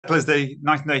Was the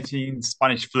 1918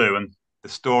 Spanish flu and the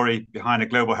story behind a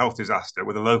global health disaster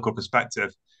with a local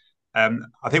perspective. I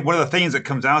think one of the things that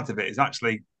comes out of it is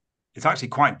it's actually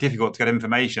quite difficult to get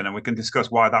information, and we can discuss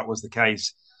why that was the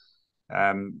case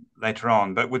later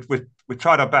on. But we've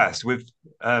tried our best. What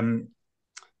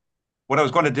I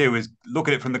was going to do is look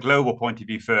at it from the global point of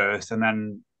view first, and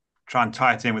then try and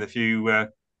tie it in with a few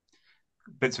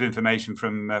bits of information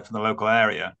from the local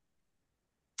area.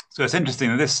 So it's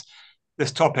interesting that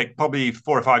this topic probably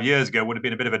 4 or 5 years ago would have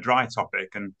been a bit of a dry topic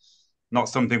and not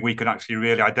something we could actually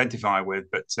really identify with.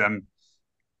 But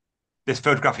this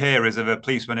photograph here is of a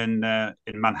policeman in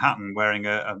Manhattan wearing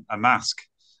a mask,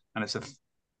 and it's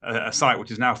a sight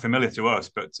which is now familiar to us,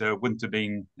 but wouldn't have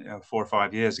been 4 or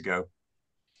 5 years ago.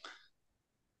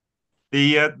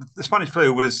 The Spanish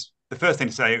flu was the first thing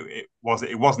to say. It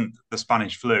wasn't the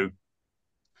Spanish flu.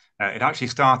 It actually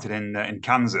started in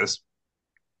Kansas.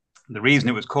 The reason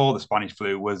it was called the Spanish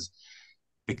flu was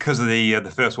because of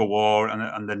the First World War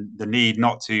and the need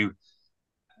not to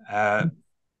uh,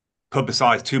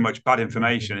 publicize too much bad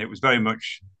information. It was very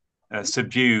much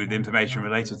subdued information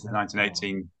related to the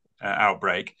 1918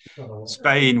 outbreak.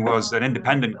 Spain was an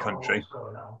independent country,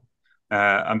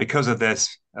 and because of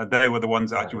this, they were the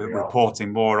ones that actually were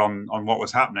reporting more on what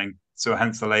was happening. So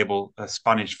hence the label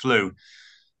Spanish flu.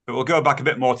 But we'll go back a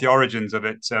bit more to the origins of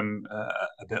it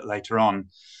a bit later on.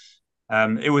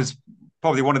 It was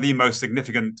probably one of the most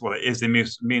significant, well, it is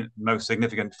the most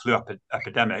significant flu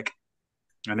epidemic,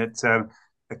 and it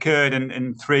occurred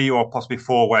in three or possibly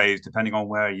four waves, depending on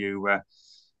where you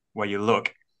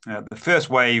look. The first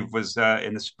wave was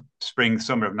in the spring,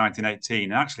 summer of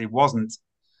 1918, and actually wasn't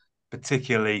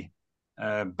particularly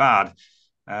bad,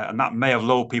 and that may have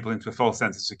lulled people into a false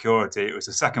sense of security. It was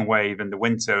the second wave in the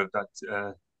winter of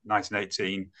that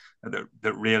 1918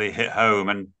 that really hit home,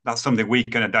 and that's something we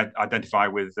can identify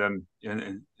with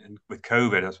with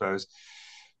COVID, I suppose.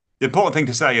 The important thing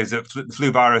to say is that the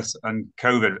flu virus and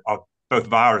COVID are both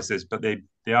viruses, but they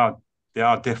are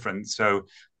different. So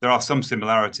there are some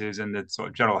similarities in the sort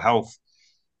of general health,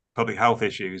 public health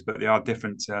issues, but they are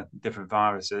different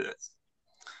viruses.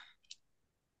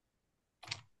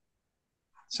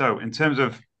 So in terms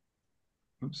of,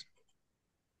 oops,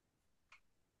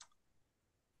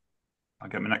 I'll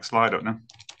get my next slide up now.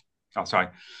 Oh, sorry.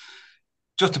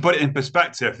 Just to put it in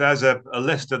perspective, there's a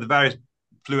list of the various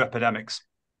flu epidemics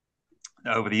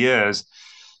over the years,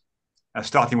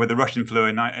 starting with the Russian flu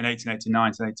in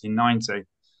 1889 to 1890.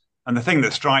 And the thing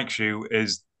that strikes you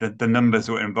is the numbers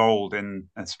that were involved in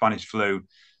Spanish flu.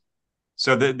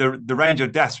 So the range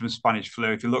of deaths from Spanish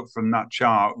flu, if you look from that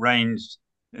chart, ranged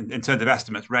in terms of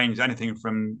estimates, ranged anything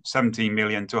from 17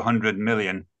 million to 100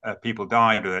 million people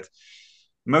died with it.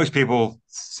 Most people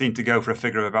seem to go for a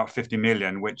figure of about 50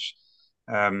 million, which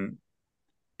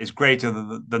is greater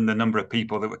than the number of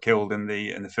people that were killed in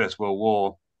the First World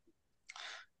War.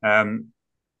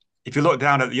 If you look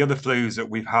down at the other flus that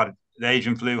we've had, the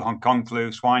Asian flu, Hong Kong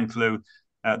flu, swine flu,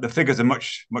 the figures are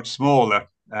much smaller,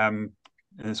 in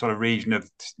the sort of region of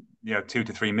 2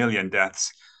 to 3 million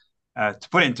deaths. To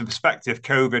put it into perspective,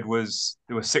 there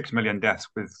were 6 million deaths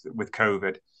with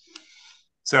COVID.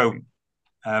 So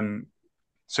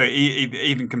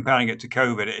even comparing it to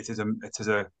COVID,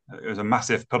 it was a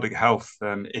massive public health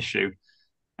issue.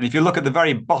 And if you look at the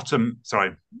very bottom,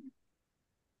 sorry,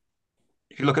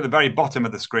 if you look at the very bottom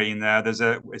of the screen there,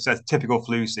 it says typical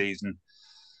flu season.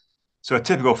 So a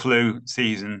typical flu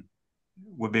season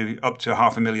would be up to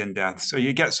 500,000 deaths. So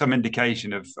you get some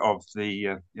indication of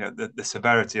the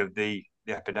severity of the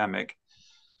epidemic.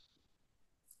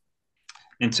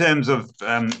 In terms of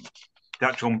the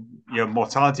actual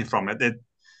mortality from it,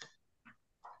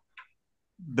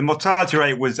 the mortality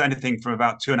rate was anything from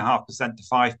about 2.5% to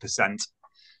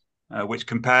 5%, which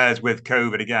compares with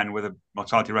COVID again with a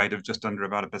mortality rate of just under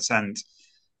about 1%.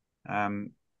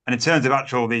 And in terms of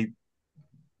actual they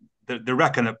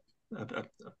reckon that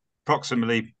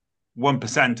approximately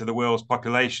 1% of the world's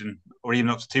population, or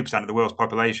even up to 2% of the world's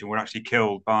population, were actually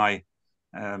killed by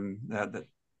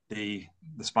the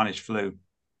Spanish flu.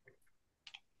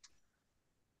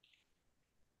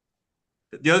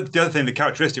 The other thing, the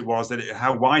characteristic was that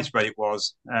how widespread it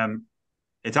was.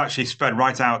 It actually spread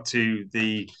right out to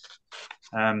the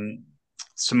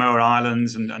Samoa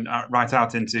Islands and right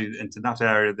out into that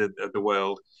area of the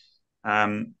world.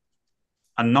 And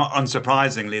not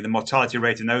unsurprisingly, the mortality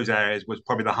rate in those areas was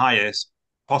probably the highest,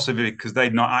 possibly because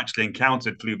they'd not actually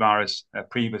encountered flu virus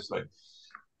previously.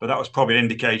 But that was probably an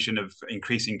indication of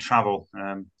increasing travel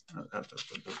at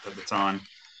the time.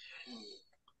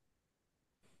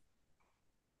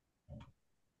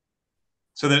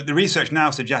 So the research now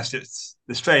suggests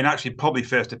the strain actually probably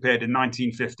first appeared in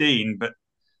 1915, but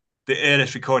the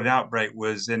earliest recorded outbreak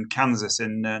was in Kansas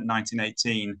in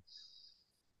 1918.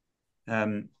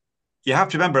 Um, you have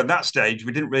to remember at that stage,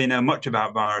 we didn't really know much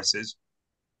about viruses,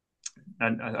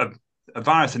 and a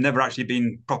virus had never actually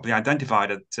been properly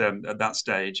identified at that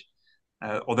stage.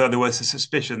 Although there was a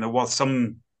suspicion there was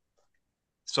some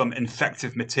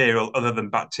infective material other than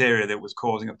bacteria that was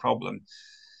causing a problem.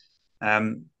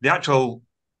 It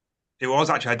was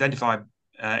actually identified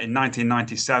in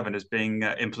 1997 as being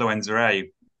influenza A,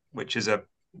 which is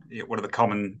one of the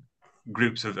common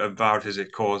groups of viruses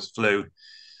that cause flu.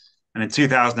 And in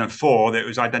 2004, it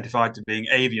was identified to being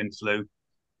avian flu,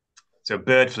 so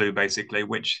bird flu basically,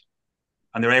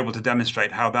 and they're able to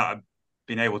demonstrate how that had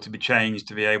been able to be changed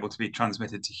to be able to be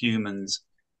transmitted to humans.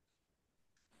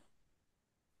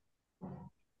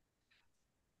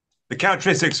 The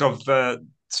characteristics of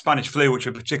Spanish flu, which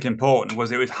were particularly important,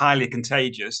 was it was highly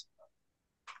contagious,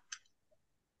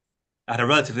 had a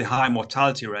relatively high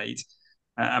mortality rate,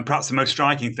 and perhaps the most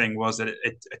striking thing was that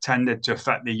it tended to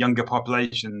affect the younger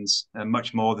populations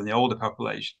much more than the older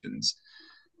populations.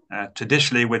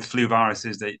 Traditionally, with flu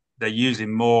viruses, they usually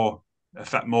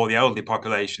affect more the elderly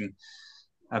population.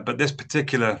 But this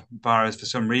particular virus, for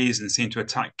some reason, seemed to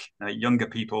attack younger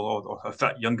people or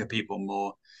affect younger people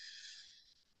more.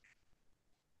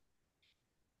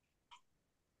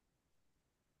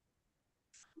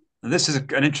 And this is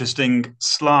an interesting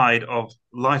slide of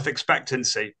life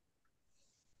expectancy.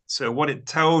 So what it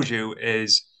tells you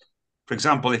is, for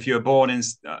example, if you were born in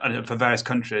for various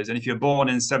countries, and if you're born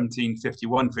in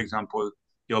 1751, for example,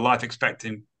 your life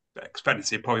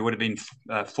expectancy probably would have been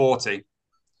 40.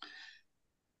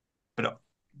 But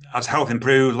as health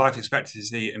improved, life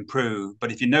expectancy improved.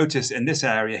 But if you notice in this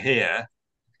area here,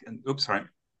 oops, sorry,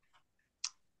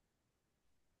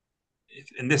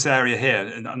 in this area here,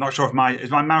 and I'm not sure if is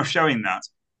my mouse showing that?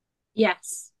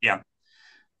 Yes. Yeah.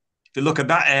 If you look at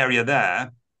that area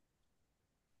there,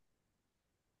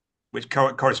 which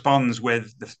corresponds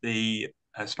with the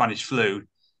Spanish flu,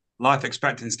 life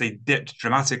expectancy dipped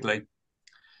dramatically.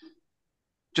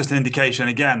 Just an indication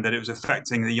again that it was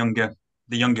affecting the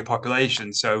younger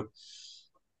population. So,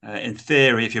 in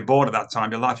theory, if you're born at that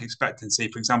time, your life expectancy,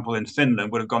 for example, in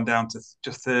Finland, would have gone down to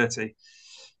just 30.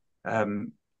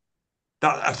 Some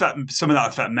of that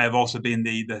effect may have also been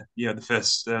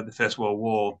the First World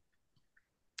War,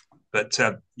 but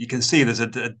you can see there's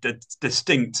a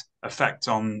distinct effect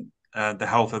on the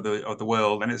health of the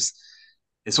world, and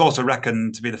it's also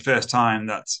reckoned to be the first time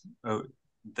that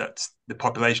the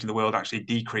population of the world actually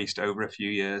decreased over a few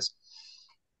years.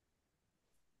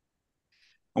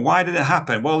 And why did it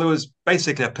happen? Well, there was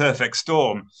basically a perfect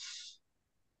storm.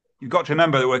 You've got to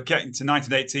remember that we're getting to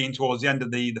 1918 towards the end of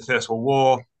the First World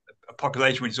War, a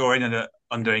population which is already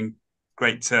under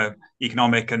great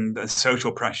economic and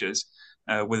social pressures,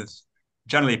 with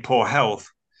generally poor health.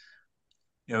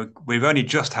 We've only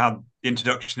just had the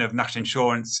introduction of national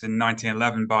insurance in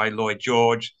 1911 by Lloyd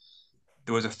George.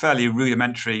 There was a fairly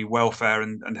rudimentary welfare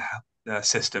and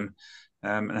system,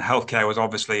 and healthcare was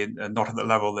obviously not at the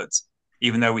level that,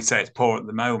 even though we say it's poor at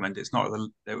the moment, it's not.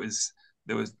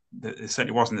 It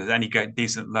certainly wasn't at any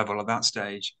decent level at that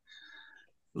stage.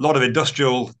 A lot of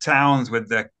industrial towns with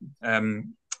a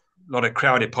lot of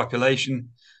crowded population,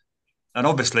 and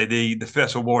obviously the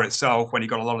First World War itself, when you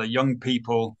got a lot of young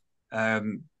people,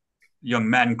 young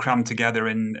men crammed together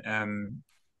in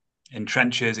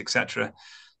trenches, etc.,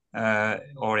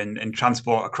 or in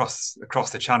transport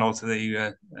across the channel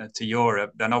to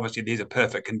Europe, then obviously these are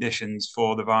perfect conditions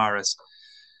for the virus.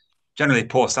 Generally,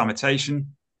 poor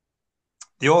sanitation.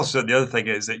 The other thing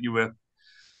is that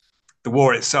the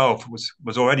war itself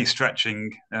was already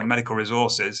stretching medical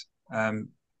resources, and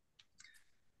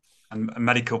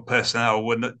medical personnel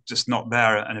were just not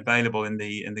there and available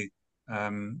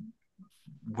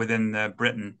within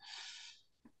Britain.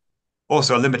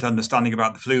 Also, a limited understanding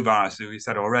about the flu virus, as we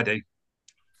said already.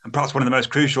 And perhaps one of the most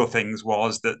crucial things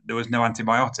was that there was no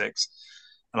antibiotics.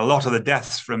 And a lot of the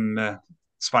deaths from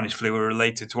Spanish flu were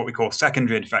related to what we call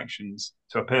secondary infections.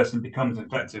 So a person becomes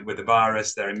infected with the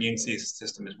virus, their immune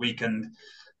system is weakened,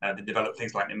 they develop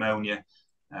things like pneumonia,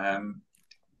 and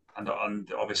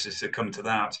obviously succumb to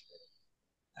that.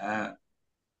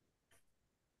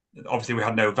 Obviously, we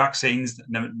had no vaccines.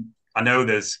 I know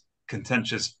there's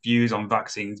contentious views on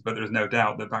vaccines, but there's no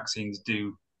doubt that vaccines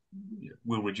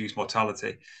will reduce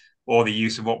mortality, or the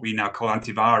use of what we now call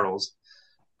antivirals.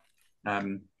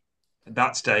 At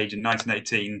that stage in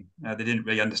 1918, they didn't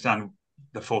really understand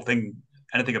the full thing,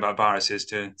 anything about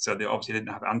viruses, so they obviously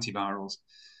didn't have antivirals.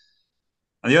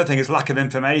 And the other thing is lack of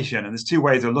information, and there's two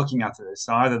ways of looking at this.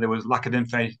 So either there was lack of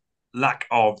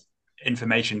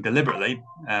information deliberately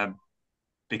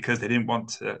because they didn't want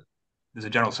to. There's a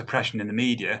general suppression in the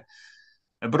media,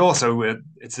 but also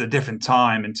it's a different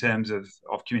time in terms of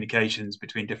communications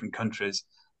between different countries,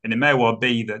 and it may well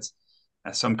be that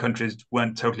some countries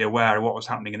weren't totally aware of what was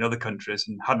happening in other countries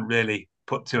and hadn't really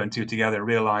put two and two together and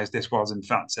realised this was in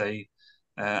fact a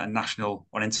national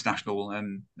or international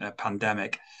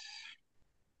pandemic.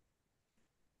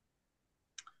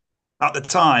 At the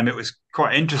time, it was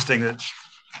quite interesting that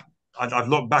I've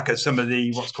looked back at some of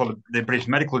the what's called the British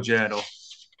Medical Journal,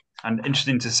 and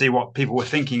interesting to see what people were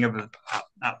thinking of at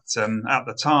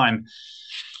the time.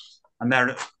 And there,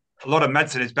 a lot of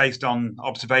medicine is based on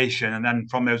observation, and then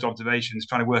from those observations,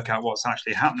 trying to work out what's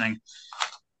actually happening.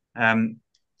 And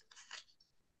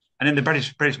in the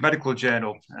British Medical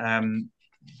Journal,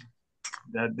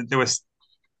 there was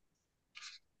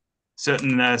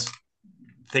certain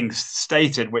things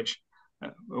stated, which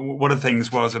one of the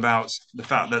things was about the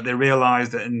fact that they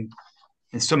realised that in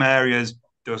some areas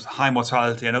there was high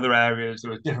mortality, in other areas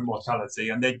there was different mortality,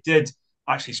 and they did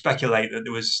actually speculate that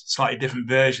there was slightly different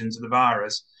versions of the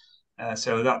virus.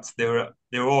 So that they were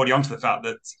already onto the fact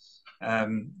that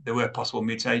there were possible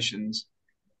mutations.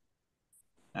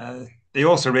 They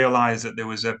also realised that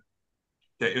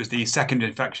that it was the second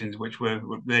infections which were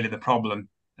really the problem,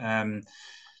 and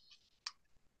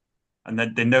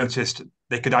then they noticed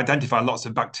they could identify lots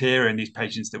of bacteria in these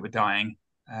patients that were dying,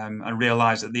 and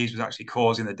realised that these was actually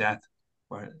causing the death.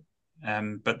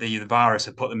 But the virus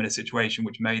had put them in a situation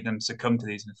which made them succumb to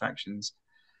these infections.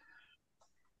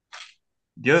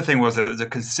 The other thing was that there was a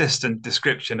consistent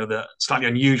description of the slightly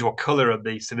unusual colour of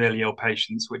the severely ill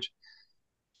patients, which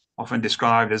often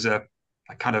described as a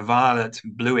kind of violet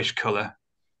bluish colour.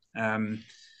 And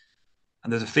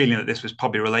there's a feeling that this was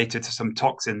probably related to some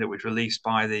toxin that was released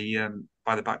by the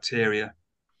bacteria.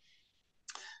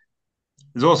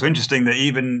 It's also interesting that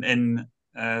even in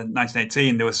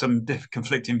 1918, there were some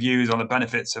conflicting views on the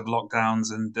benefits of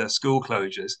lockdowns and school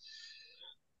closures.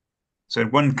 So, in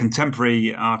one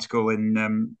contemporary article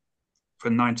from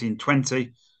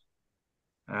 1920,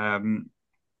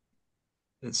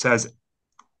 it says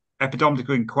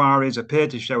epidemiological inquiries appear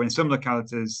to show in some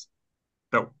localities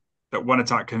that one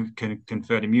attack can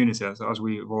confer immunity, as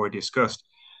we've already discussed.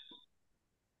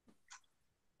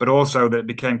 But also that it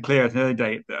became clear at an early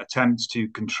date that attempts to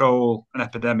control an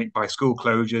epidemic by school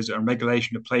closures and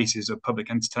regulation of places of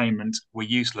public entertainment were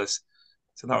useless.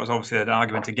 So that was obviously an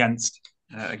argument against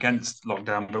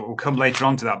lockdown, but we'll come later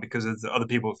on to that because other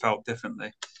people felt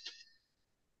differently.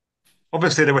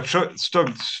 Obviously, they were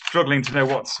struggling to know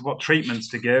what treatments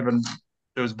to give, and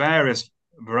there was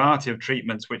variety of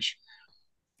treatments, which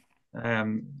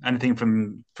anything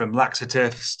from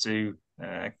laxatives to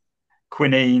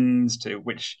quinines, to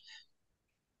which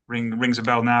rings a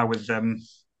bell now with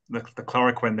the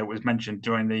chloroquine that was mentioned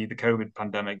during the COVID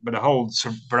pandemic, but a whole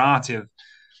variety of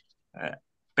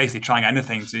basically trying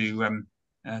anything to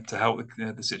help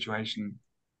the situation.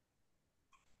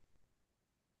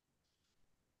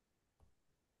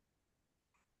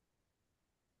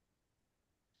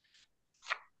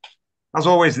 As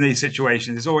always in these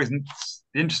situations, it's always the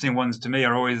interesting ones to me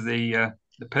are always the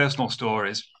personal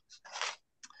stories.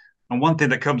 And one thing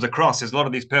that comes across is a lot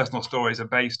of these personal stories are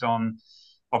based on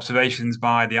observations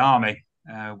by the army,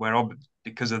 where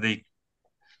because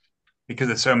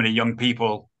there's so many young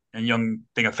people and young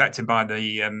being affected by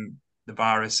the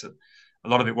virus, a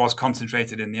lot of it was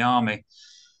concentrated in the army.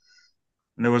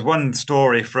 And there was one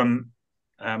story from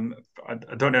I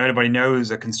don't know if anybody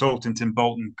knows a consultant in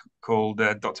Bolton called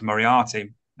Dr.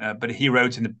 Moriarty, but he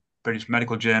wrote in the British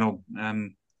Medical Journal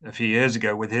a few years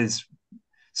ago with his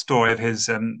story of his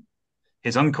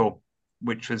uncle,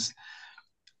 which was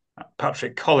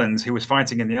Patrick Collins, who was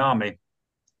fighting in the army.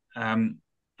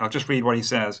 I'll just read what he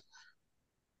says.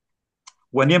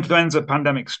 When the influenza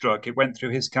pandemic struck, it went through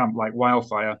his camp like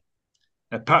wildfire.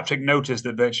 Patrick noticed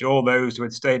that virtually all those who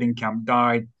had stayed in camp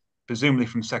died, presumably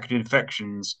from secondary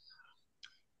infections.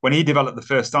 When he developed the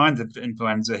first signs of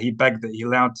influenza, he begged that he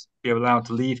be allowed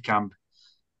to leave camp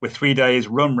with 3 days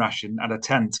rum ration and a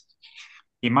tent.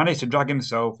 He managed to drag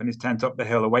himself and his tent up the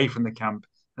hill away from the camp,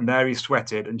 and there he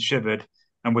sweated and shivered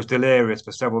and was delirious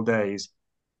for several days,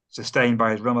 sustained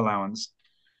by his rum allowance.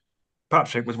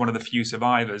 Patrick was one of the few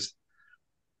survivors.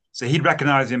 So he'd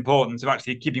recognised the importance of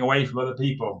actually keeping away from other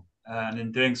people, and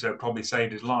in doing so probably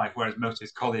saved his life, whereas most of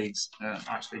his colleagues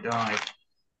actually died.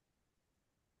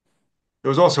 There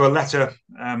was also a letter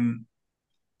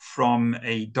from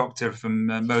a doctor from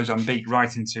Mozambique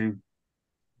writing to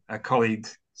a colleague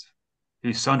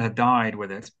whose son had died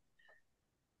with it.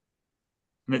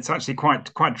 And it's actually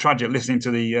quite tragic listening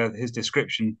to his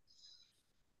description.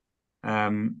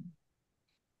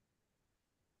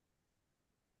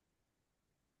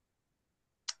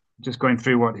 just going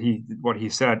through what he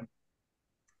said.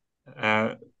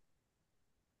 Uh,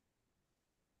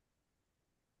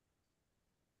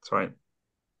 sorry,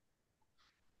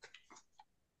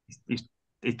 he,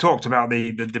 he talked about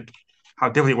the how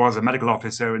difficult it was as a medical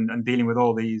officer and dealing with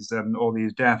all these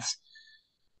deaths.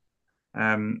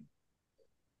 Um,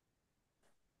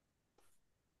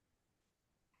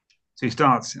 so he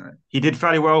starts. He did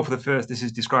fairly well for the first. This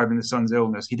is describing the son's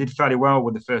illness. He did fairly well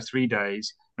with the first 3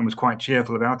 days and was quite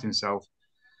cheerful about himself.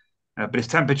 But his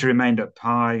temperature remained up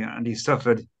high, and he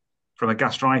suffered from a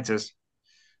gastritis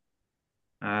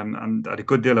and had a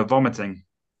good deal of vomiting.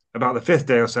 About the fifth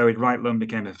day or so, his right lung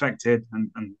became affected,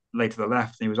 and later the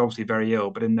left. And he was obviously very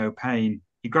ill, but in no pain.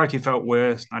 He gradually felt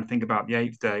worse. And I think about the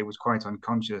eighth day, he was quite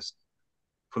unconscious.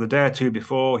 For the day or two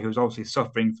before, he was obviously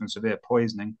suffering from severe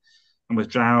poisoning and was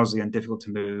drowsy and difficult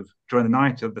to move. During the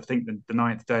night of the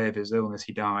ninth day of his illness,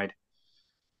 he died.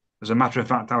 As a matter of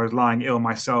fact, I was lying ill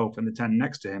myself in the tent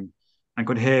next to him and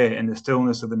could hear in the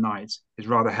stillness of the night his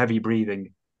rather heavy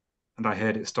breathing, and I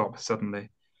heard it stop suddenly. And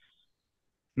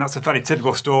that's a fairly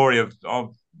typical story of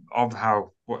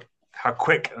how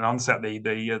quick an onset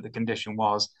the condition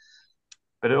was.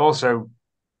 But it also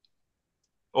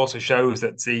shows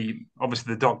that the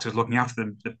obviously the doctors looking after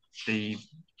them, the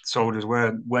soldiers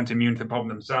weren't immune to the problem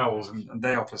themselves, and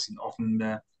they often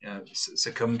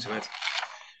succumb to it.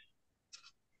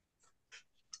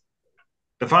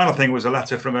 The final thing was a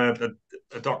letter from a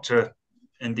doctor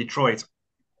in Detroit,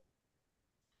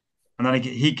 and then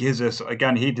he gives us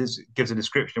again. Gives a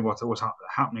description of what was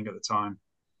happening at the time.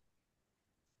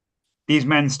 These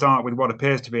men start with what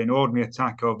appears to be an ordinary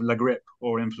attack of la grippe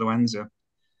or influenza,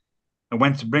 and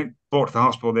when brought to the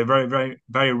hospital, they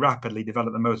very rapidly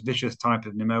develop the most vicious type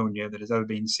of pneumonia that has ever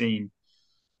been seen.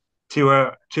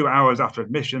 2 hours after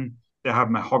admission, they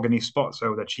have mahogany spots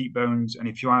over their cheekbones, and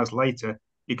a few hours later,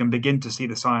 you can begin to see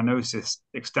the cyanosis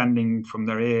extending from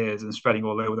their ears and spreading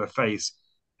all over their face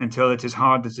until it is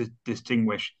hard to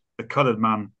distinguish the coloured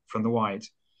man from the white.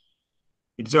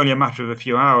 It is only a matter of a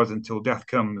few hours until death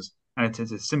comes, and it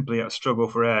is simply a struggle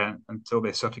for air until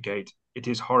they suffocate. It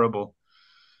is horrible.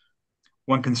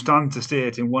 One can stand to see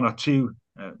it in one or two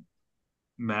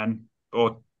men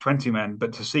or 20 men,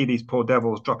 but to see these poor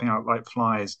devils dropping out like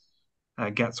flies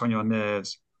gets on your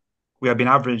nerves. We have been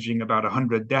averaging about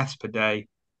 100 deaths per day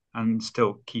and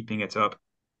still keeping it up.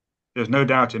 There's no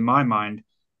doubt in my mind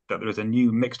that there is a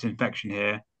new mixed infection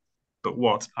here, but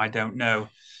what, I don't know.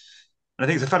 And I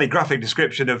think it's a fairly graphic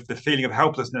description of the feeling of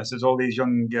helplessness as all these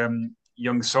young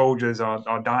soldiers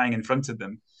are dying in front of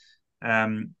them.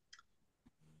 I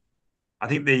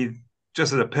think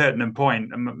just as a pertinent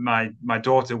point, my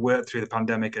daughter worked through the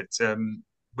pandemic at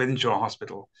Wythenshawe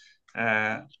Hospital,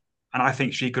 and I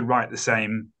think she could write the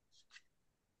same.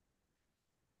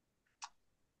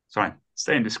 Sorry,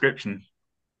 same description.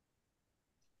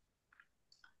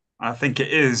 I think it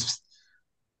is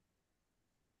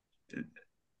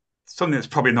something that's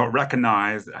probably not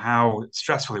recognised how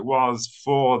stressful it was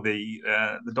for the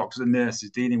doctors and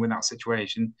nurses dealing with that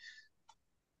situation,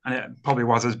 and it probably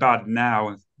was as bad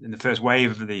now in the first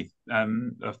wave of the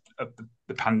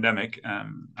pandemic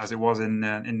as it was in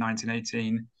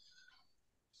 1918.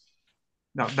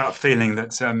 That feeling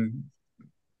that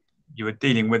you were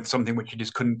dealing with something which you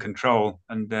just couldn't control,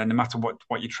 and no matter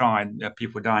what you tried,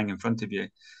 people were dying in front of you.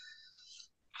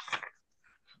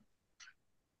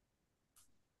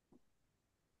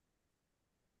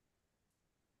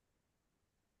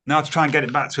 Now to try and get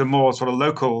it back to a more sort of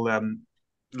local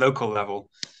level.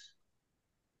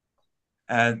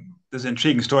 Uh, there's an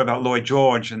intriguing story about Lloyd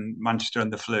George and Manchester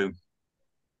and the flu.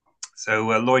 So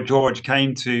Lloyd George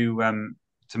came to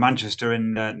Manchester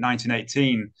in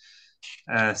 1918,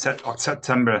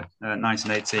 September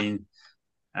 1918,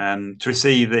 to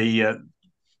receive the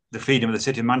freedom of the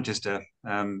city of Manchester.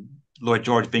 Lloyd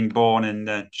George being born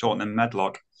in Cheltenham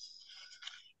Medlock,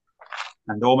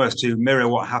 and almost to mirror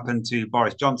what happened to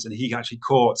Boris Johnson, he actually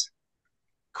caught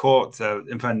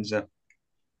influenza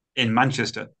in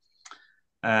Manchester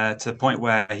to the point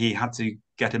where he had to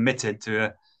get admitted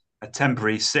to a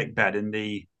temporary sick bed in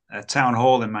the town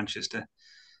hall in Manchester,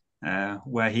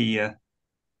 where he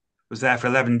was there for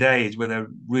 11 days with a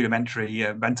rudimentary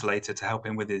ventilator to help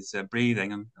him with his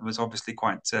breathing, and it was obviously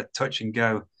quite touch and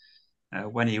go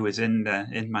when he was in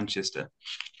Manchester.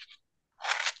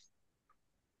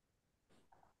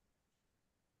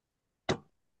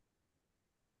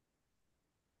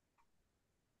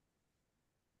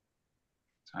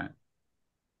 Sorry,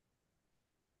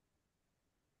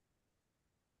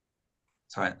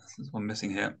 sorry, there's one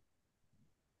missing here.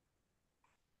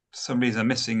 For some reason, I'm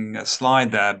missing a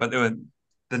slide there, but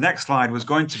the next slide was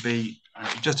going to be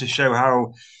just to show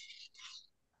how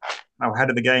how ahead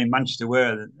of the game Manchester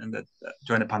were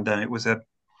during the pandemic was a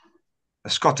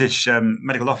Scottish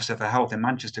medical officer for health in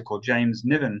Manchester called James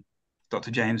Niven,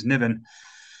 Dr. James Niven.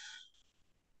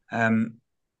 Um,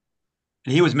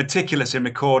 he was meticulous in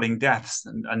recording deaths,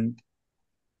 and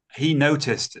he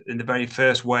noticed in the very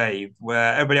first wave,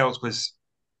 where everybody else was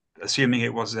assuming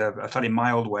it was a fairly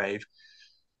mild wave,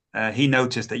 he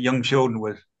noticed that young children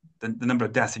were the number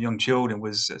of deaths of young children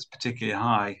was particularly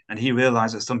high, and he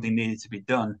realised that something needed to be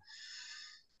done.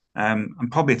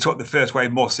 And probably took the first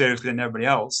wave more seriously than everybody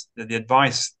else. The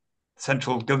advice,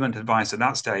 central government advice at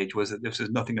that stage, was that this was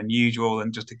nothing unusual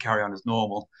and just to carry on as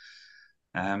normal.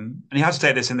 And he had to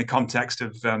take this in the context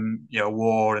of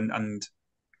war and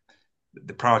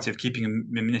the priority of keeping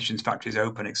munitions factories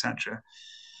open, etc.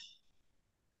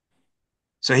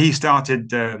 So he started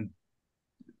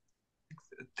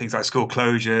things like school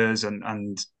closures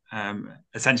and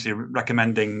essentially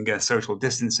recommending social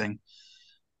distancing.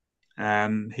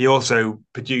 He also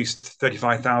produced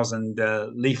 35,000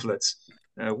 leaflets,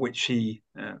 which he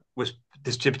was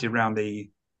distributed around the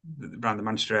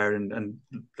Manchester area and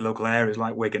the local areas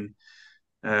like Wigan,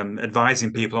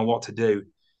 advising people on what to do.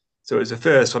 So it was the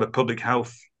first sort of public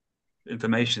health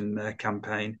information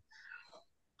campaign.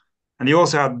 And he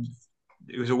also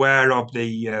he was aware of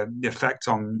the effect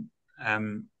um,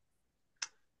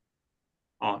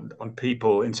 on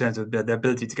people in terms of their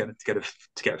ability to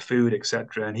get food,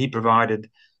 etc. And he provided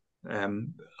a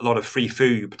lot of free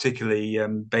food, particularly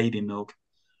baby milk.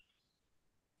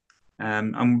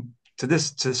 And to a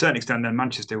certain extent, then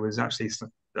Manchester was actually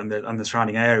and the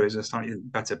surrounding areas are slightly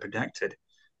better protected.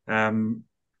 Um,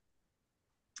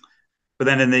 but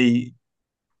then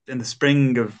in the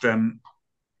spring of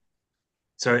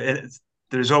so it,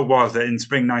 the result was that in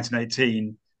spring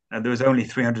 1918 there was only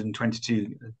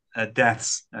 322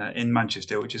 deaths in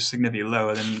Manchester, which is significantly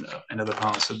lower than in other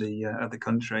parts of the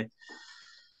country.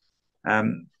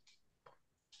 Um,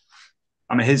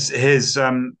 I mean, his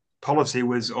policy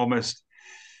was almost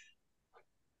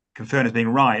confirmed as being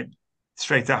right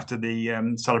straight after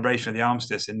the celebration of the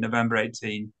armistice in November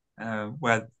 18,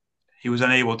 where he was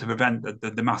unable to prevent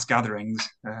the mass gatherings,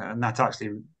 and that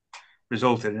actually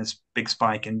resulted in a big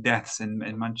spike in deaths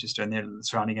in Manchester and the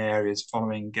surrounding areas uh,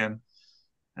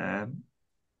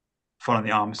 following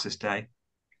the armistice day.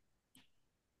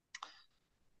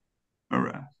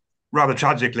 Rather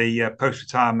tragically,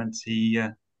 post-retirement, he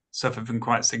suffered from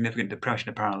quite significant depression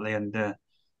apparently, and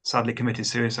sadly committed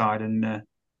suicide in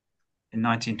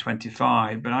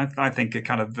 1925. But I think a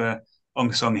kind of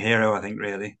unsung hero, I think,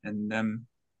 really, in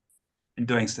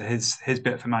doing his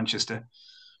bit for Manchester.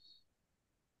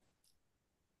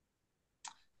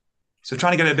 So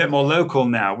trying to get it a bit more local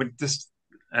now, with just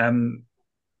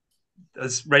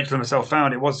as Rachel and myself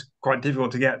found, it was quite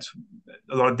difficult to get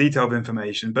a lot of detailed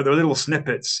information, but there were little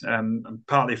snippets,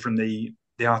 partly from the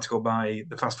article by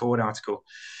the Fast Forward article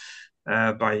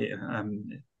by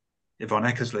Yvonne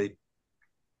Eckersley.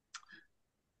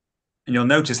 And you'll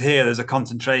notice here there's a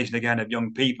concentration again of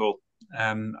young people.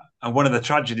 And one of the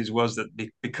tragedies was that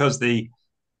because the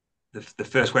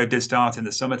first wave did start in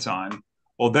the summertime,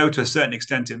 although to a certain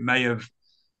extent it may have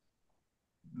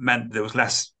meant there was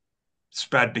less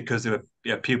spread because there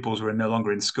were pupils were no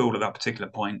longer in school at that particular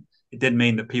point. It did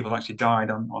mean that people actually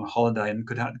died on holiday and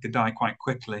could die quite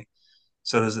quickly.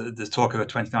 So there's talk of a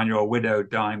 29-year-old widow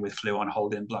dying with flu on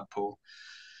holiday in Blackpool.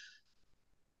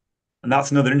 And that's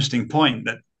another interesting point,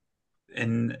 that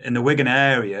in the Wigan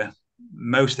area,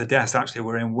 most of the deaths actually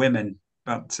were in women.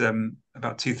 About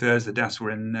 2/3 of the deaths were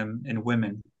in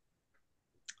women.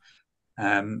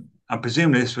 And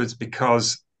presumably this was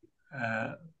because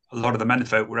a lot of the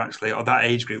menfolk were actually, or that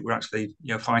age group, were actually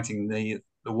fighting the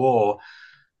war.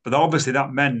 But obviously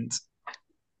that meant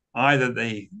either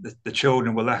the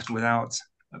children were left without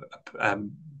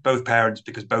both parents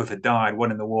because both had died,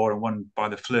 one in the war and one by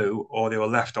the flu, or they were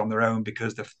left on their own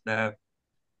because their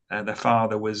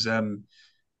father was fighting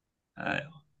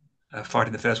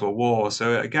the First World War.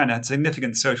 So again, it had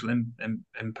significant social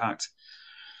impact.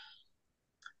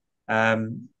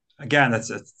 Again, that's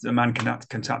a man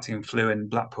contracting flu in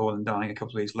Blackpool and dying a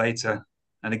couple of weeks later.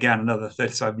 And again, another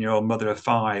 37-year-old mother of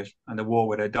 5 and a war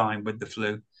widow dying with the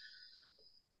flu.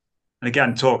 And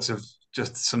again, talks of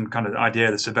just some kind of idea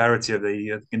of the severity of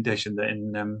the condition,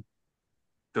 that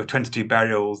there were 22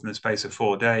 burials in the space of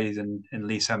 4 days in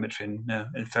Lee Cemetery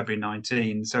in February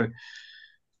 19. So,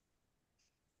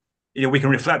 we can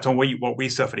reflect on what we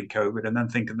suffered in COVID and then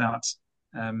think of that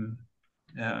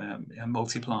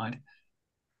multiplied.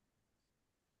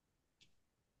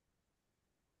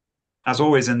 As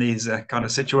always in these kind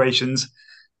of situations,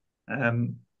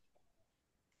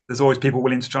 there's always people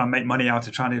willing to try and make money out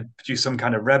of trying to produce some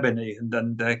kind of revenue. And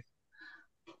then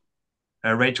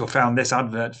Rachael found this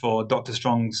advert for Dr.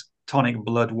 Strong's tonic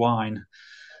blood wine,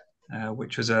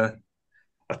 which was a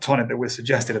tonic that was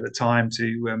suggested at the time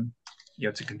to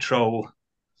control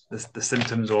the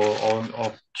symptoms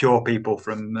or cure people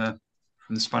from the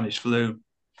Spanish flu.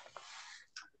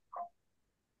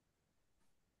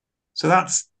 So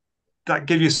that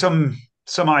gives you some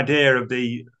idea of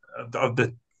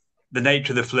the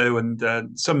nature of the flu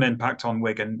and some impact on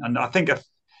Wigan. And I think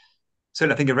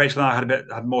certainly I think if Rachael and I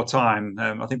had more time,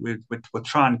 I think we'll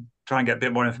try and get a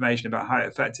bit more information about how it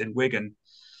affected Wigan.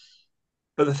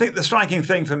 But the striking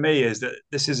thing for me is that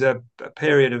this is a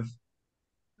period of,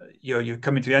 you're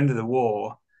coming to the end of the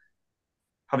war,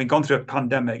 having gone through a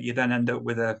pandemic, you then end up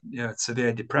with a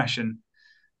severe depression.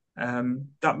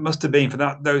 That must have been,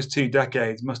 for those 2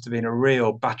 decades, must have been a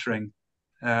real battering.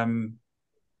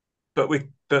 But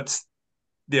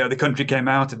the country came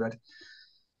out of it.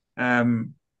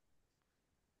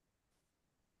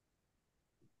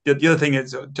 The other thing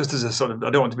is, just as a sort of, I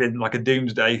don't want to be in like a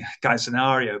doomsday kind of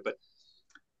scenario, but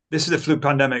this is a flu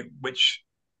pandemic, which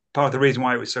part of the reason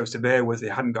why it was so severe was they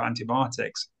hadn't got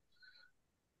antibiotics.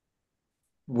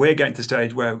 We're getting to the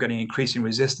stage where we're getting increasing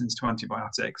resistance to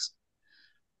antibiotics.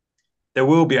 There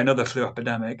will be another flu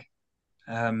epidemic.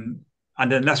 And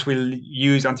unless we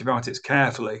use antibiotics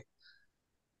carefully,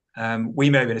 we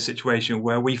may be in a situation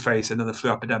where we face another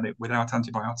flu epidemic without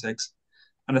antibiotics.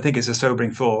 And I think it's a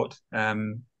sobering thought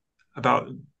about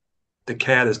the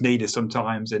care that's needed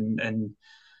sometimes and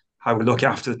how we look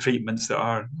after the treatments that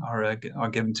are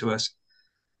given to us.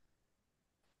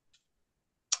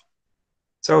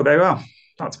 So there you are.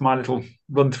 That's my little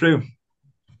run through.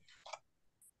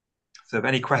 So,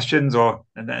 any questions or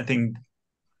anything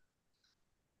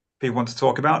people want to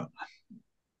talk about?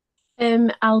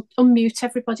 I'll unmute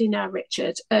everybody now,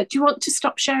 Richard. Do you want to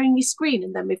stop sharing your screen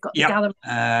and then we've got the gallery?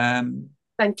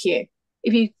 Thank you.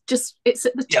 If you just, it's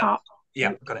at the top.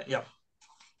 Yeah, got it. Yeah.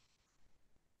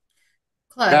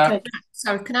 Claire,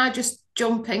 sorry, can I just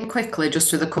jump in quickly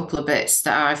just with a couple of bits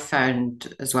that I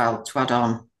found as well to add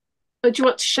on? But do you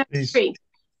want to share the screen?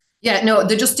 Yeah, no,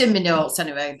 they're just in my notes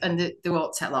anyway, and they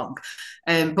won't take long.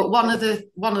 But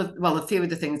a few of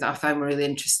the things that I found really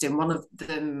interesting. One of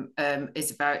them is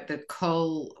about the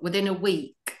coal. Within a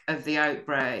week of the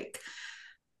outbreak,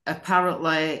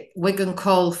 apparently Wigan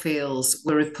coalfields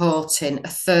were reporting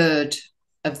 1/3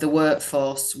 of the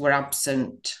workforce were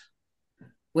absent,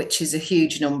 which is a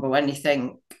huge number when you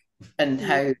think and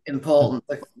how important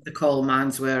the coal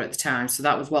mines were at the time. So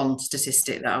that was one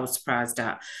statistic that I was surprised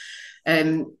at.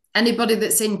 Anybody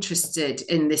that's interested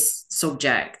in this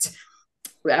subject,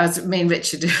 as me and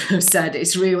Richard have said,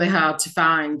 it's really hard to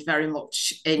find very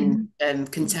much in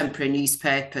contemporary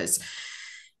newspapers.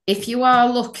 If you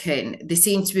are looking, they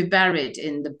seem to be buried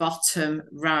in the bottom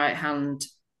right-hand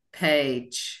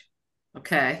page.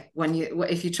 Okay,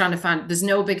 if you're trying to find, there's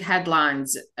no big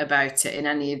headlines about it in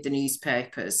any of the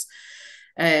newspapers,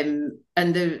 and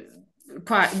out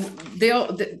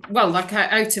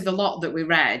of a lot that we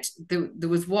read, there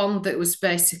was one that was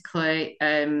basically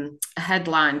a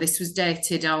headline. This was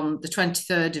dated on the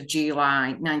 23rd of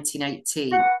July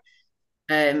 1918,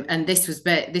 and this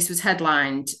was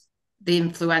headlined "The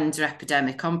Influenza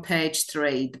Epidemic" on page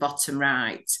 3, the bottom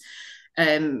right.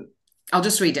 I'll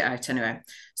just read it out anyway.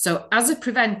 So, as a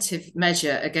preventive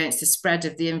measure against the spread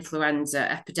of the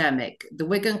influenza epidemic, the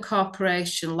Wigan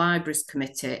Corporation Libraries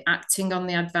Committee, acting on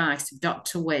the advice of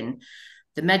Dr. Wynne,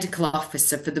 the medical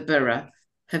officer for the borough,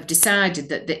 have decided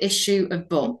that the issue of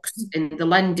books in the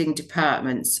lending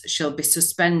departments shall be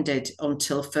suspended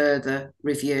until further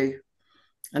review.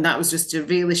 And that was just a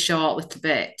really short little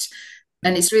bit.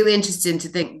 And it's really interesting to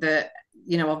think that,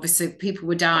 obviously people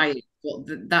were dying,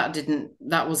 but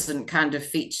that wasn't kind of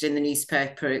featured in the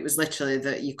newspaper. It was literally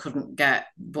that you couldn't get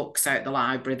books out the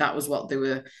library. That was what they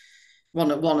were,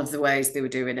 one of the ways they were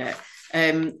doing it.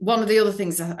 One of the other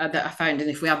things that I found,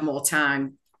 and if we have more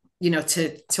time,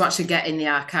 to actually get in the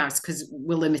archives, because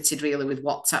we're limited really with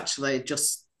what's actually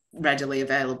just readily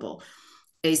available,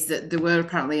 is that there were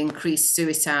apparently increased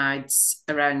suicides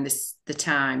around the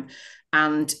time,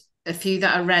 and a few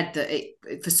that I read that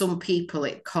for some people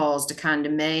it caused a kind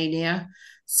of mania.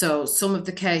 So some of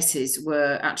the cases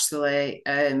were actually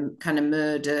kind of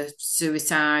murder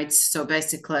suicides. So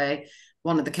basically,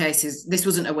 one of the cases, this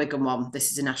wasn't a Wigan one,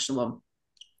 this is a national one,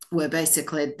 where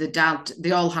basically the dad, they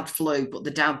all had flu, but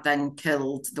the dad then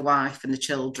killed the wife and the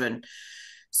children.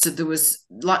 So there was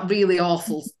like really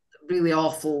awful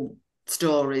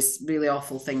stories, really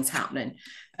awful things happening.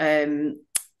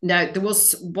 Now, there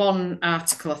was one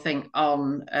article, I think,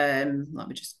 on, let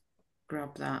me just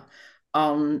grab that,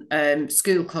 on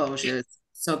school closures.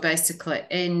 So basically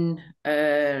in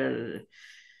 2nd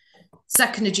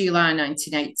of July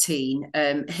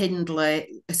 1918, Hindley,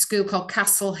 a school called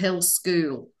Castle Hill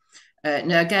School.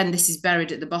 Now, again, this is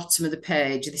buried at the bottom of the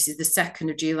page. This is the 2nd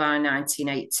of July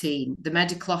 1918. The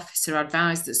medical officer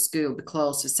advised that school be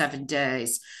closed for 7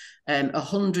 days.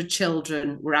 100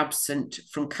 children were absent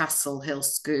from Castle Hill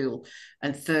School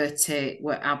and 30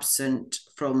 were absent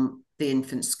from the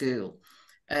infant school.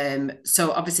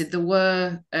 So obviously there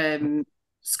were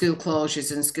school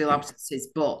closures and school absences,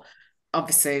 but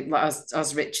obviously,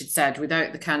 as Richard said,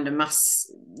 without the kind of mass,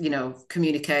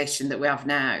 communication that we have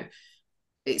now,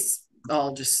 it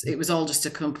was all just a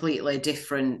completely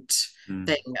different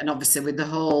thing. And obviously with the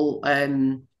whole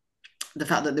the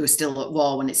fact that they were still at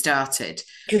war when it started,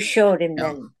 just showed him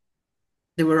then.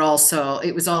 It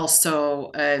was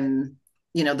also the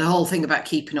whole thing about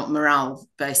keeping up morale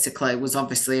basically was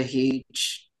obviously a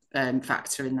huge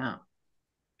factor in that.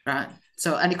 Right.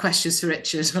 So any questions for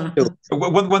Richard?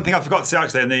 One thing I forgot to say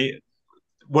actually,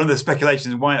 one of the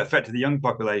speculations why it affected the young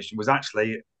population was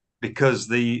actually because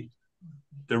the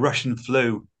Russian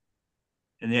flu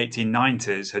in the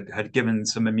 1890s had given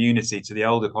some immunity to the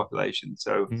older population.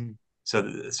 So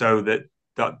that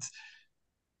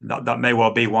may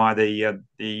well be why the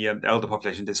elder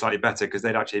population did slightly better, because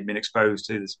they'd actually been exposed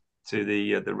to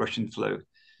the Russian flu.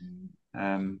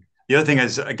 The other thing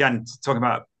is, again, talking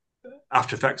about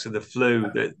after effects of the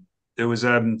flu, that there was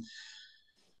one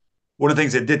of the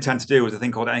things it did tend to do was a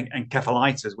thing called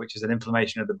encephalitis, which is an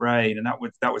inflammation of the brain, and that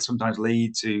would sometimes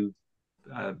lead to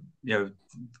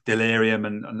delirium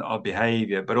and odd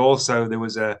behavior. But also there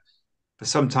was for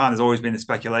some time, there's always been a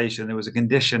speculation, there was a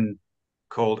condition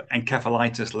called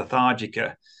encephalitis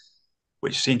lethargica,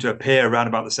 which seemed to appear around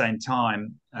about the same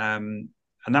time. And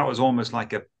that was almost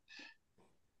like a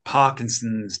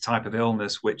Parkinson's type of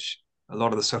illness, which a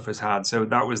lot of the sufferers had. So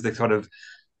that was the sort of,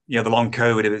 the long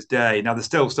COVID of its day. Now, there's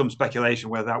still some speculation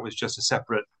whether that was just a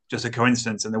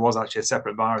coincidence, and there was actually a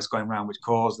separate virus going around which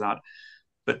caused that.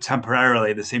 But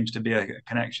temporarily, there seems to be a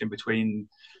connection between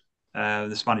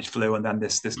the Spanish flu and then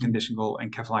this condition called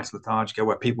encephalitis lethargica,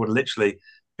 where people would literally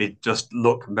just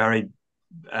look very,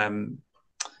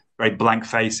 very blank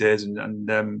faces and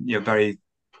very,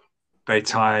 very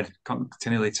tired,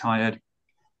 continually tired.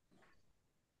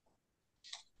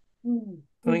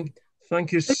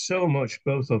 Thank you so much,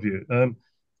 both of you.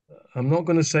 I'm not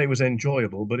going to say it was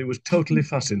enjoyable, but it was totally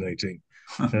fascinating.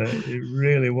 It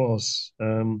really was.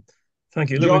 Thank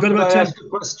you. Look, John, we've got about 10 ask a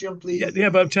question, please. Yeah,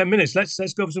 about 10 minutes.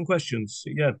 Let's go for some questions.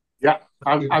 Yeah. Yeah,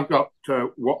 I've got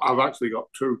I've actually got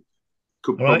two.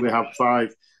 Could probably have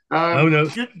five. Oh no,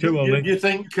 do you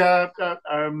think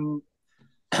COVID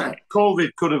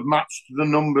could have matched the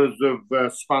numbers of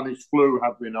Spanish flu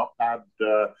had we not had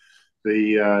the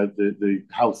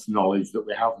health knowledge that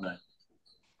we have now?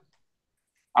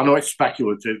 I know it's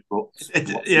speculative, but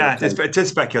it is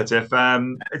speculative.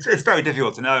 It's very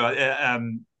difficult to know.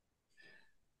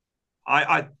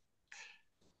 I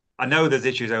know there's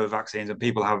issues over vaccines and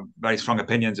people have very strong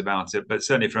opinions about it, but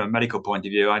certainly from a medical point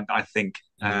of view, I think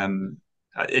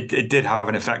it did have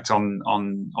an effect on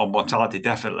mortality,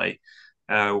 definitely.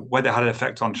 Whether it had an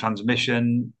effect on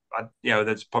transmission,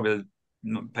 that's probably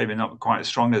not quite as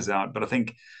strong as that, but I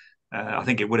think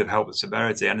it would have helped with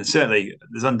severity, and certainly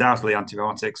there's undoubtedly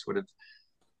antibiotics would have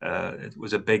it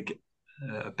was a big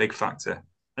factor,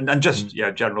 and just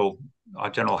our general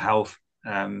health.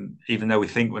 Even though we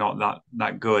think we're not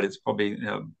that good, it's probably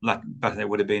better than it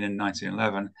would have been in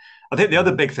 1911. I think the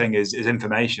other big thing is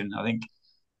information. I think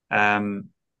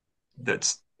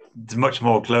that's much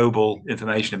more global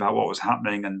information about what was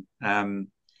happening, and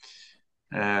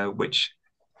which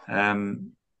I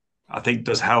think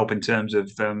does help in terms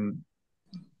of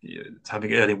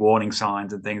having early warning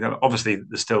signs and things. Obviously,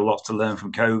 there's still lots to learn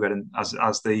from COVID, and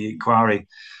as the inquiry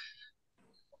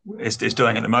is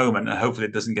doing at the moment, and hopefully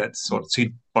it doesn't get sort of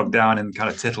too bogged down in kind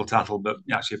of tittle tattle, but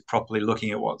actually properly looking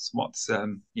at what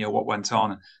went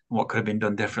on and what could have been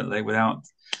done differently without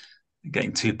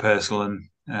getting too personal.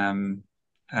 But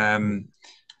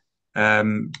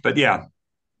yeah,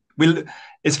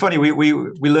 it's funny, we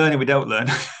learn and we don't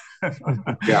learn.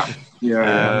 Yeah.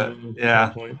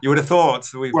 You would have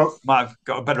thought we might have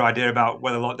got a better idea about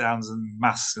whether lockdowns and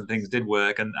masks and things did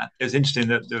work. And it was interesting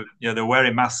that they were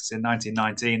wearing masks in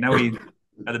 1919. Then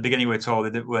at the beginning we were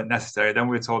told they weren't necessary. Then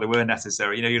we were told they were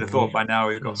necessary. You'd have thought by now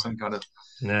we've got some kind of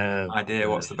idea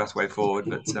what's the best way forward.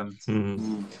 But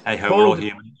hey ho, we're all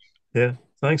human. Yeah.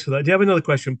 Thanks for that. Do you have another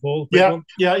question, Paul? Yeah.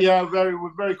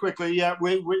 Very quickly. Yeah,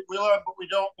 we learn, but we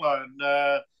don't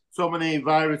learn. So many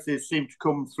viruses seem to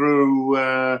come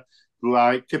through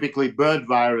like typically bird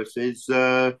viruses,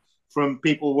 from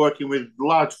people working with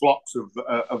large flocks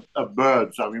of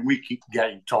birds. I mean, we keep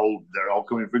getting told they're all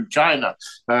coming from China.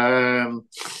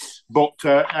 But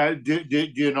do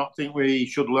you not think we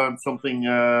should learn something?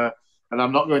 And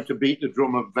I'm not going to beat the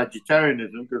drum of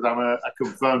vegetarianism because I'm a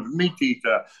confirmed meat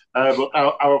eater. But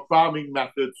our farming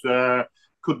methods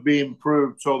could be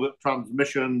improved so that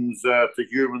transmissions to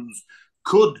humans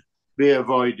could be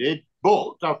avoided.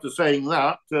 But after saying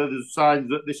that, there's signs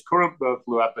that this current bird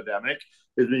flu epidemic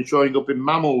has been showing up in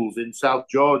mammals in South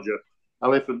Georgia,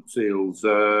 elephant seals.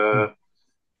 So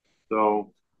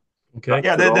okay,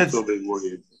 that could also be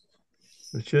worrying.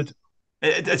 Richard?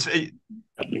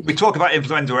 We talk about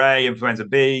influenza A, influenza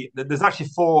B. There's actually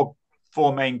four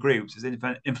main groups. There's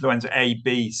influenza A,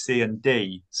 B, C, and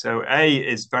D. So A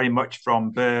is very much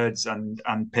from birds and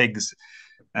pigs,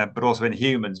 but also in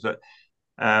humans. But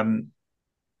and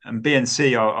B and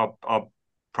C are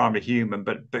primarily human,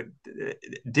 but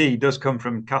D does come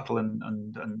from cattle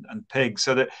and pigs.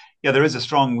 So that there is a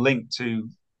strong link to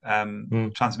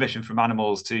transmission from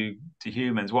animals to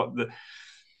humans.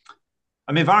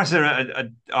 Viruses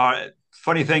are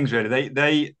funny things,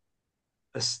 really.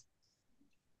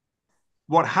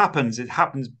 What happens? It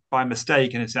happens by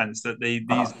mistake, in a sense that the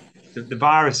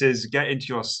viruses get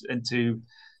into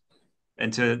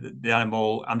the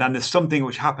animal, and then there's something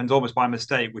which happens almost by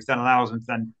mistake, which then allows them to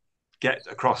then get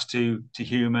across to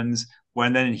humans.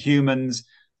 When then in humans,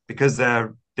 because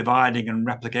they're dividing and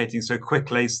replicating so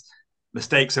quickly,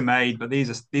 mistakes are made. But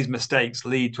these mistakes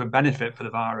lead to a benefit for the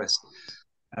virus.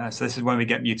 So this is when we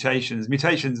get mutations.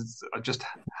 Mutations are just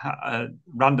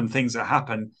random things that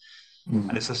happen,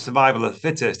 and it's a survival of the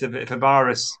fittest. If a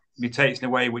virus mutates in a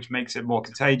way which makes it more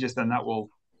contagious, then that will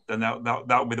be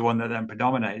the one that then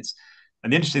predominates.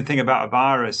 And the interesting thing about a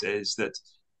virus is that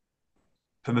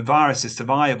from a virus's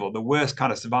survival, the worst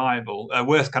kind of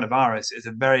virus is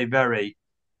a very, very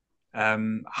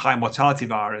high mortality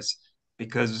virus,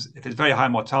 because if it's very high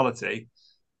mortality,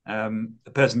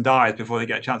 the person dies before they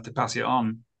get a chance to pass it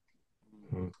on.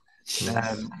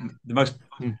 The most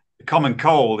common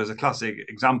cold is a classic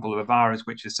example of a virus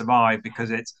which has survived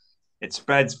because it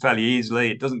spreads fairly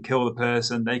easily. It doesn't kill the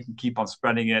person. They can keep on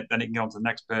spreading it. Then it can go on to the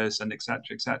next person, etc.,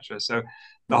 etc. So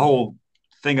the whole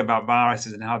thing about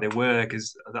viruses and how they work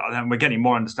is, and we're getting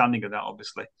more understanding of that,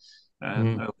 obviously,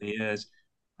 over the years.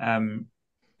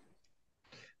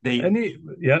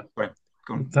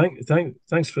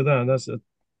 Thanks for that. That's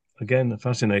again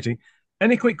fascinating.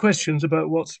 Any quick questions about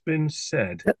what's been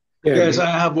said? Yes, I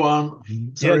have one.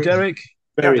 Sorry. Yeah, Derek.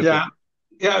 Yeah,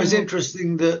 it was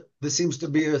interesting that there seems to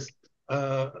be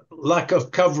a lack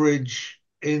of coverage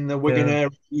in the Wigan area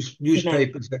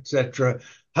newspapers, etc.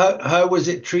 How was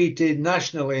it treated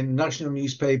nationally in national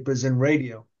newspapers and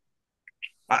radio?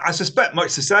 I suspect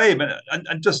much the same.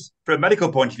 And just from a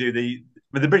medical point of view, the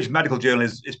British Medical Journal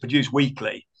is produced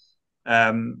weekly.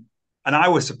 And I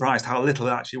was surprised how little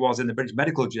it actually was in the British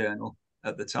Medical Journal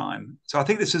at the time. So I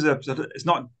think this is I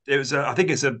think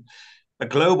it's a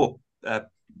global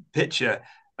picture.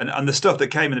 And the stuff that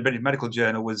came in the British Medical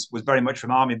Journal was very much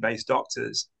from army-based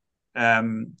doctors.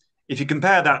 If you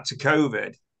compare that to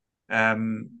COVID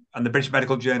and the British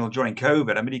Medical Journal during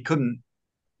COVID, I mean, he couldn't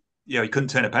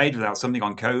turn a page without something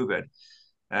on COVID.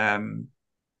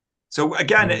 So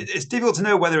again, it's difficult to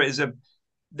know whether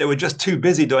they were just too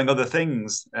busy doing other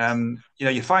things.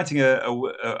 You're fighting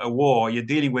a war. You're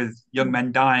dealing with young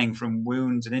men dying from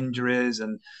wounds and injuries,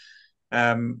 and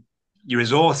your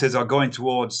resources are going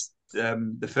towards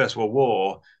the First World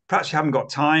War. Perhaps you haven't got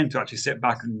time to actually sit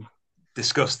back and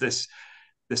discuss this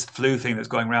flu thing that's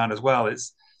going around as well.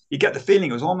 You get the feeling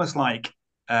it was almost like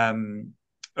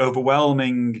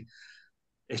overwhelming.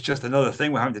 It's just another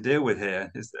thing we're having to deal with here.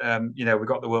 We've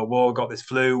got the World War, we've got this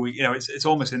flu. It's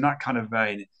almost in that kind of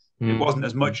vein. It wasn't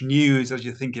as much news as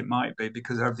you think it might be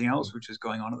because of everything else which was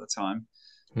going on at the time.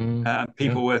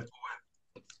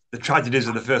 The tragedies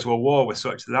of the First World War were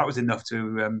such that was enough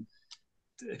to,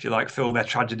 if you like, fill their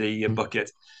tragedy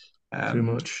bucket. Too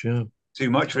much, yeah. Too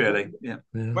much, really. Yeah.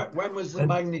 When was the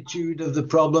magnitude of the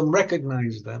problem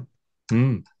recognised then?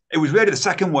 It was really the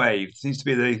second wave. It seems to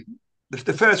be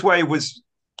the first wave was,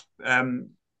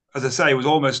 as I say, was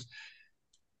almost,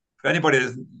 for anybody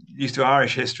that's used to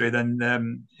Irish history, then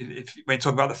when you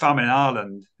talk about the famine in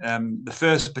Ireland, the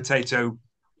first potato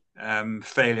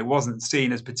failure wasn't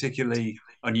seen as particularly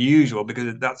unusual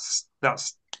because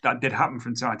that did happen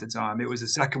from time to time. It was the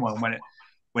second one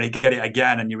when you get it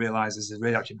again and you realise this is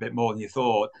really actually a bit more than you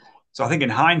thought. So I think in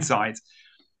hindsight,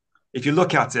 if you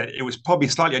look at it, it was probably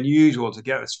slightly unusual to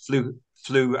get this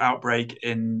flu outbreak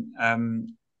in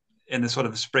the sort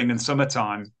of spring and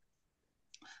summertime.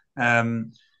 So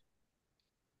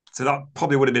that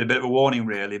probably would have been a bit of a warning,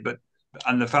 really.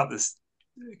 And the fact that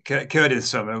occurred in the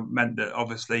summer meant that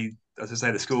obviously, as I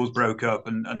say, the schools broke up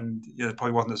and there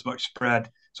probably wasn't as much spread.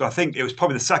 So I think it was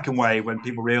probably the second wave when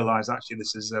people realised actually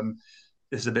this is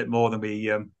a bit more than we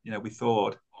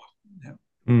thought. Yeah.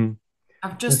 Mm.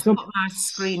 I've just put my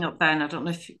screen up then. I don't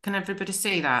know if can everybody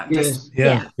see that? Yes.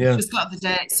 Yeah. Just got the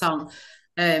dates on.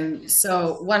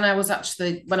 So when I was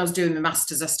doing my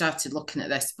masters, I started looking at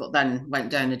this, but then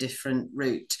went down a different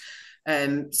route.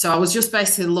 So I was just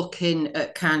basically looking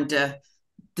at kind of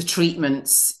the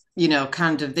treatments,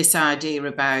 kind of this idea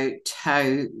about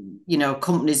how,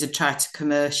 companies have tried to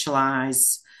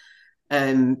commercialise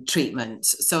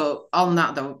treatments. So on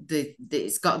that though,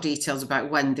 it's got details about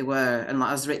when they were, and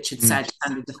like, as Richard said,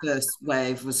 kind of the first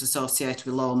wave was associated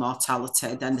with low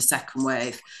mortality, then the second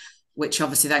wave, which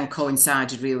obviously then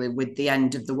coincided really with the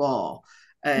end of the war,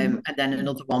 and then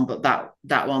another one, but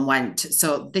that one went.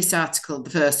 So this article, the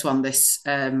first one, this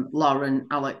Lauren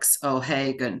Alex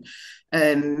O'Hagan,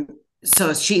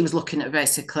 so she was looking at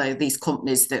basically these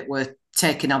companies that were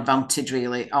taking advantage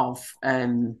really of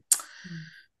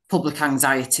public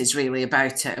anxieties really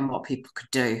about it and what people could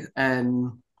do.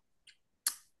 And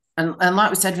like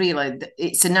we said, really,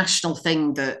 it's a national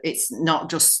thing, that it's not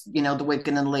just, the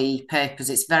Wigan and Lee papers.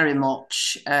 It's very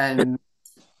much the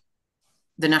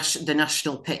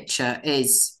national picture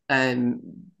is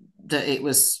that it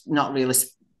was not really,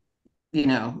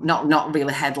 not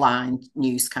really headline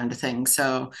news kind of thing.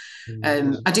 So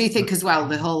I do think as well,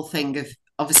 the whole thing of,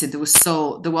 obviously there was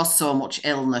so much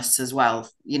illness as well.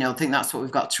 I think that's what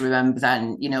we've got to remember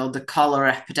then, the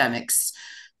cholera epidemics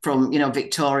from,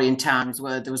 Victorian times,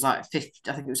 where there was like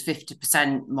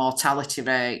 50% mortality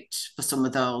rate for some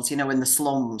of those, in the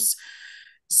slums.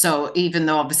 So even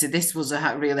though obviously this was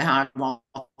a really high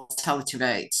mortality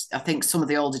rate, I think some of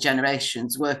the older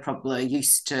generations were probably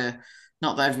used to,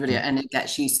 not that everybody and it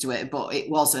gets used to it, but it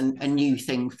wasn't a new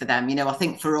thing for them. I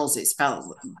think for us,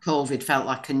 COVID felt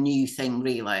like a new thing,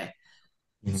 really.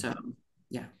 So,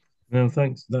 yeah. No,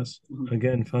 thanks. That's,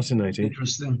 again, fascinating.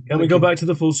 Interesting. Can we go back to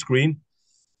the full screen?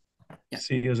 Yeah.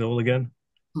 See us all again.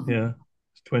 Yeah.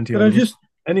 It's 20 Could I just,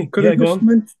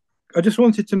 I just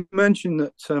wanted to mention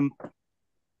that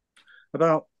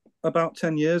about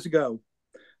 10 years ago,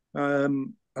 I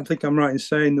think I'm right in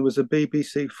saying there was a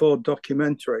BBC4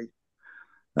 documentary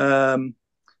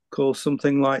called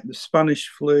something like The Spanish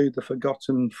Flu, The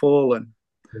Forgotten Fallen.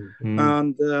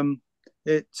 And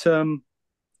it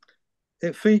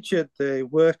featured the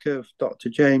work of Dr.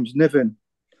 James Niven.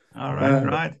 All right,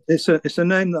 right. It's a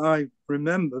name that I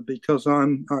remember because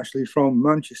I'm actually from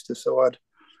Manchester, so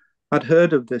I'd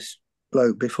heard of this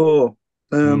bloke before.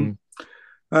 And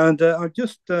I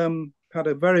just had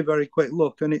a very, very quick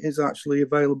look, and it is actually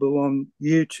available on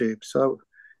YouTube. So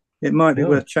it might be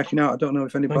worth checking out. I don't know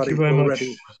if anybody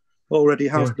already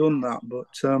has done that, but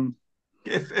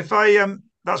if I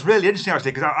that's really interesting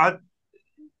actually, because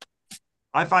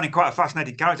I find him quite a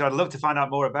fascinating character. I'd love to find out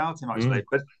more about him actually.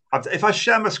 But if I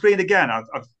share my screen again,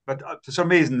 but for some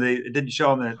reason it didn't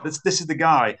show on there. This is the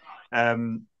guy. I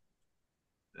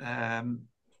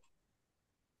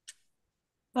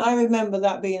remember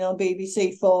that being on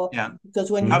BBC4. Yeah.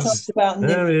 Because when you talked about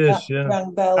Niven, that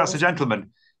rang bells. That's a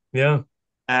gentleman. Yeah.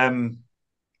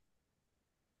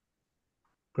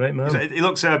 Great man. He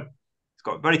looks he's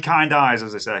got very kind eyes,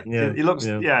 as I say. Yeah. He looks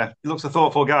he looks a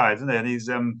thoughtful guy, doesn't he? And he's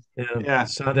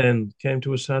sad end. Came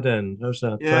to a sad end. How's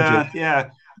that? Yeah, Tragic. yeah.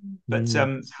 But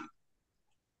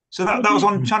so that was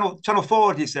on channel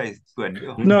 4, did you say,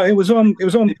 Gwyn? No, it was on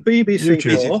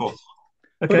BBC4.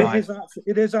 Okay. But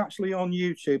it is actually on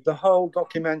YouTube. The whole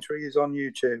documentary is on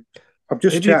YouTube. I've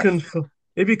just checked.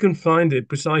 If you can find it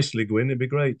precisely, Gwyn, it'd be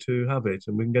great to have it,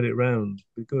 and we can get it round.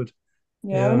 It'd be good.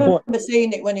 Yeah, I remember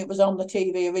seeing it when it was on the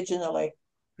TV originally.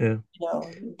 Yeah.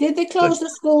 Did they close the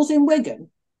schools in Wigan?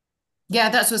 Yeah,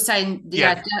 that's what I'm saying.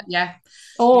 Yeah.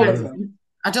 All of them.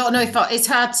 I don't know if it's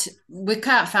hard. We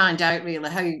can't find out really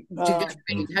how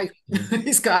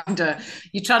it's kind of,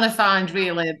 you're trying to find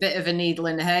really a bit of a needle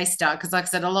in a haystack, because like I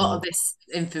said, a lot of this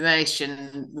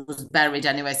information was buried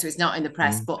anyway, so it's not in the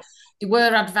press. But they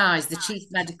were advised. The chief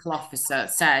medical officer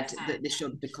said that they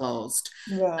should be closed.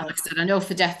 Right. And like I said, I know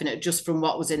for definite just from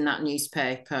what was in that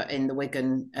newspaper, in the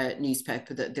Wigan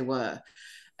newspaper, that they were.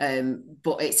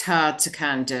 But it's hard to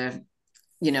kind of,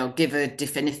 give a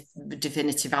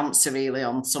definitive answer really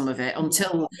on some of it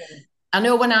until I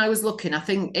know when I was looking, I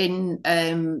think in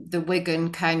the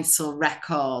Wigan Council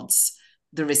records,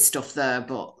 there is stuff there,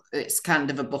 but it's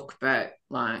kind of a book about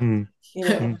like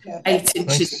 8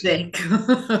 inches thick.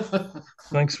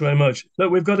 Thanks very much.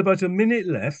 Look, we've got about a minute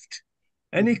left.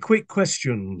 Any quick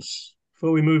questions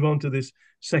before we move on to this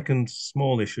second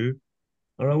small issue?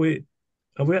 Or are we?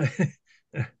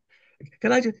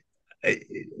 Can I just,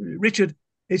 Richard?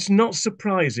 It's not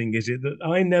surprising, is it, that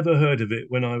I never heard of it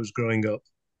when I was growing up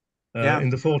in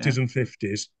the 40s and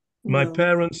 50s? My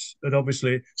parents had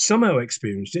obviously somehow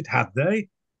experienced it, had they?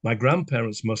 My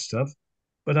grandparents must have,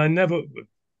 but I never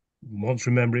once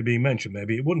remember it being mentioned.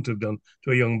 Maybe it wouldn't have done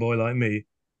to a young boy like me.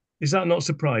 Is that not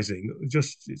surprising?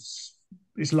 Just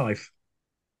it's life.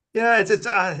 Yeah,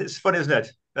 it's funny, isn't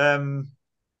it?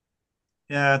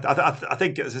 Yeah, I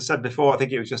think, as I said before, I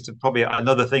think it was just probably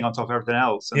another thing on top of everything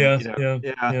else.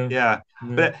 And, yeah.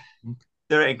 But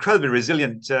they're an incredibly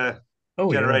resilient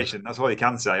generation. That's all you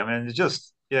can say. I mean, it's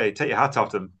just, you take your hat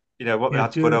off them. What they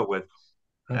had to put up with.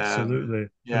 Absolutely.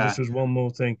 And this was one more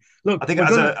thing. Look, I think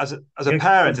as a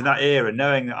parent in that era,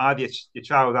 knowing that either your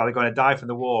child was either going to die from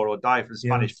the war or die from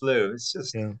Spanish flu, it's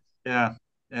just, yeah.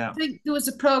 I think there was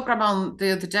a program on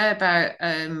the other day about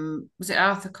was it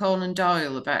Arthur Conan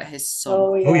Doyle about his son?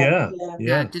 Oh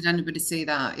yeah. Did anybody see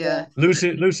that? Yeah.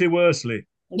 Lucy Worsley.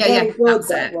 Yeah,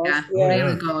 that's it. Yeah,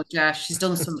 really good. Yeah, she's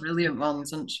done some brilliant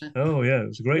ones, hasn't she? Oh yeah, it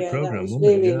was a great program. That was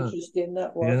really interesting.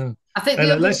 That was. Yeah. I think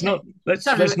let's not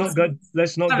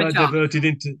get diverted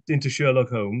into Sherlock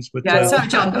Holmes. But sorry,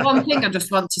 John. The one thing I just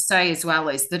want to say as well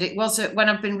is that it wasn't, when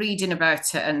I've been reading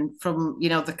about it, and from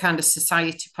the kind of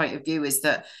society point of view, is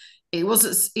that it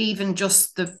wasn't even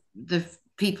just the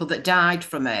people that died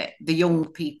from it, the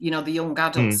young people, the young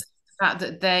adults. The fact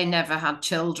that they never had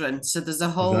children, so there's a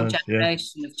whole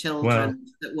generation of children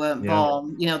that weren't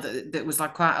born. That was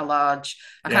like quite a large.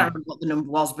 I can't remember what the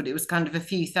number was, but it was kind of a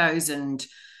few thousand.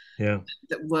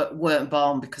 That weren't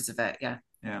born because of it.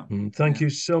 Thank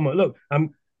you so much. Look,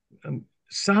 I'm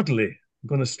sadly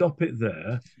going to stop it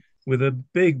there with a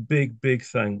big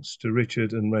thanks to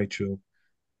Richard and Rachael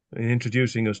in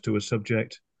introducing us to a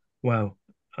subject. Wow,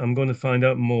 I'm going to find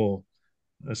out more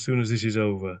as soon as this is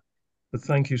over. But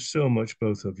thank you so much,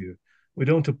 both of you. We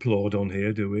don't applaud on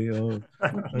here, do we? Or,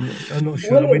 I'm not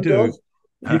sure we do.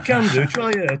 You can do.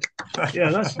 Try it. Yeah,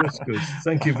 that's good.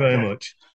 Thank you very much.